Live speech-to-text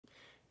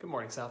Good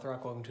morning, South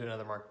Rock. Welcome to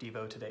another Mark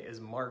Devo. Today is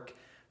Mark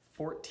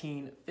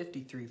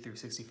 14:53 through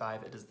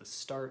 65. It is the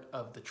start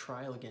of the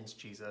trial against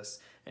Jesus,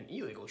 an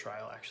illegal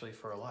trial, actually,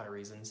 for a lot of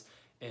reasons.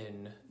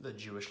 In the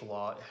Jewish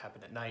law, it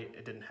happened at night.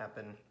 It didn't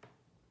happen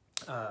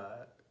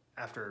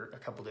after a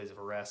couple days of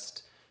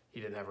arrest.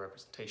 He didn't have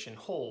representation.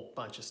 Whole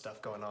bunch of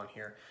stuff going on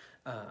here.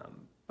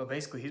 But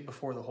basically, he's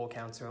before the whole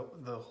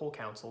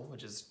council,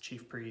 which is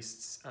chief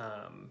priests,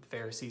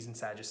 Pharisees, and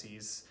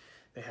Sadducees.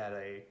 They had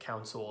a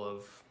council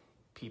of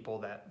people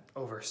that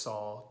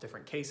oversaw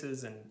different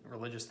cases and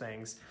religious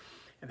things,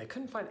 and they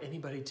couldn't find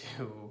anybody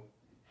to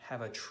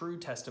have a true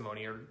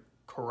testimony or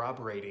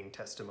corroborating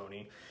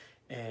testimony.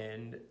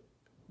 And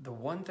the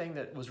one thing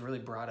that was really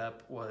brought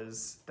up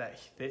was that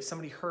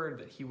somebody heard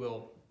that he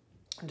will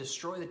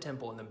destroy the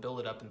temple and then build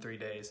it up in 3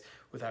 days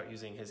without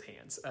using his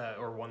hands,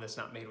 or one that's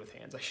not made with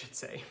hands, I should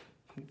say.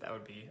 That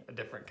would be a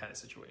different kind of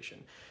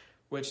situation,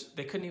 which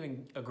they couldn't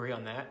even agree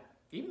on that,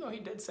 even though he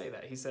did say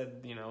that. He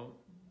said,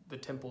 the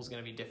temple is going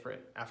to be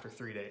different after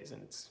 3 days,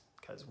 and it's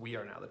because we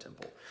are now the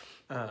temple.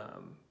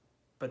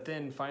 But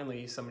then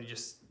finally,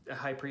 a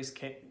high priest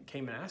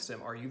came and asked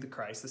him, "Are you the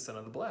Christ, the Son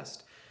of the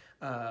Blessed?"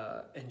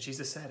 And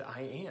Jesus said,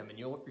 "I am, and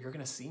you're going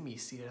to see me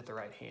seated at the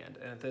right hand."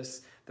 And at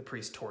this, the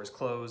priest tore his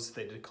clothes,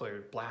 they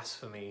declared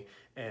blasphemy,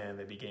 and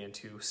they began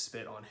to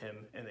spit on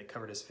him, and they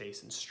covered his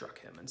face and struck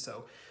him. And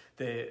so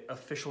the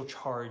official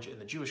charge in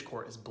the Jewish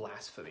court is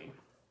blasphemy.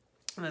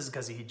 And this is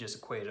because he just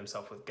equated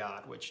himself with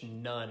God, which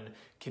none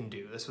can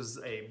do. This was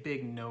a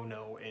big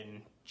no-no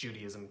in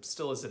Judaism,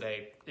 still is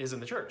today, is in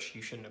the church.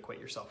 You shouldn't equate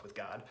yourself with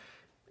God,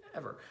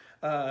 ever.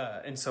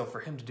 And so for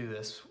him to do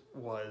this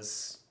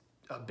was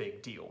a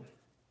big deal.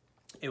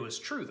 It was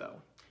true,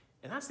 though,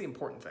 and that's the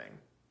important thing.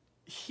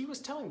 He was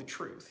telling the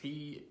truth.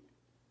 He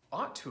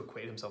ought to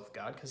equate himself with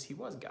God because he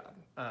was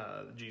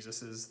God.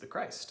 Jesus is the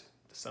Christ,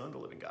 the Son of the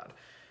living God.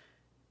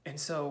 And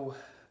so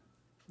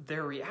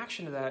their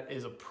reaction to that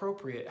is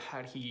appropriate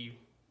had he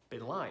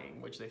been lying,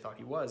 which they thought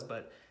he was.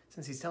 But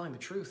since he's telling the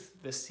truth,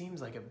 this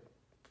seems like a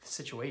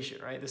situation,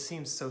 right? This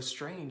seems so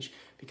strange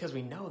because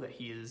we know that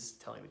he is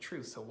telling the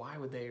truth. So why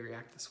would they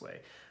react this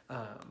way?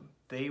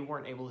 They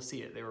weren't able to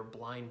see it. They were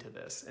blind to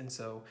this. And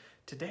so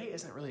today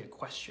isn't really a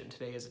question.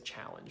 Today is a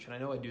challenge. And I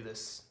know I do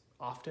this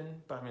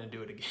often, but I'm going to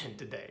do it again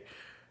today.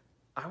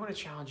 I want to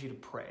challenge you to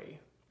pray.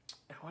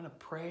 I want to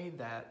pray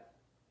that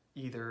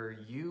either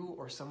you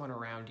or someone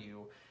around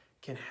you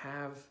can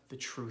have the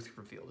truth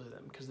revealed to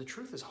them, because the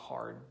truth is a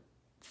hard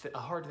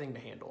thing to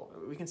handle.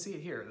 We can see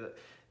it here.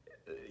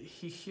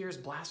 He hears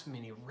blasphemy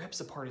and he rips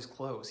apart his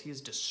clothes. He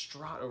is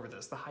distraught over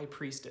this, the high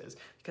priest is,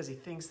 because he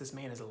thinks this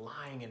man is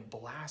lying and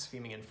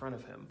blaspheming in front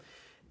of him.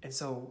 And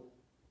so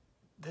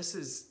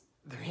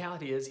the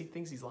reality is he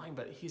thinks he's lying,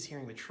 but he's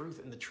hearing the truth,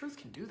 and the truth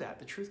can do that.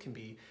 The truth can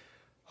be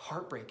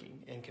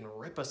heartbreaking and can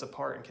rip us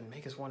apart and can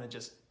make us want to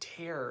just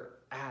tear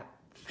at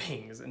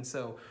things. And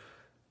so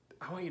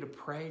I want you to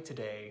pray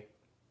today,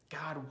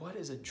 God, what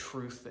is a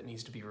truth that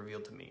needs to be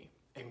revealed to me?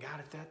 And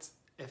God,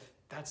 if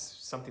that's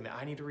something that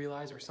I need to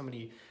realize or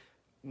somebody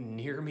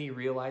near me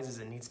realizes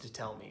and needs to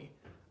tell me,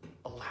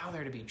 allow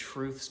there to be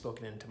truth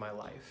spoken into my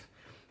life.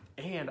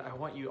 And I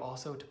want you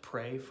also to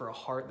pray for a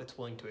heart that's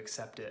willing to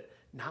accept it,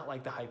 not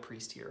like the high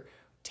priest here,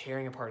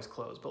 tearing apart his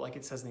clothes, but like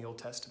it says in the Old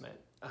Testament.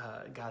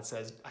 God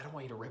says, I don't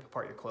want you to rip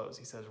apart your clothes.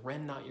 He says,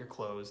 rend not your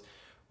clothes,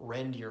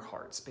 rend your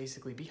hearts.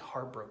 Basically, be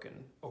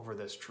heartbroken over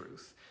this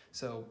truth.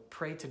 So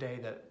pray today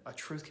that a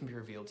truth can be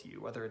revealed to you,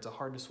 whether it's a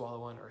hard to swallow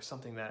one or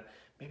something that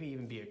maybe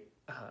even be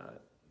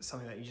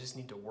something that you just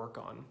need to work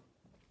on.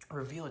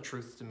 Reveal a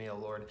truth to me, O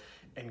Lord,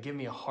 and give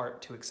me a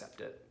heart to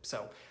accept it.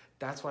 So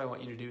that's what I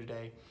want you to do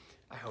today.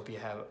 I hope you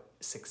have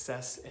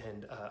success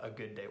and a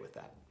good day with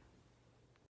that.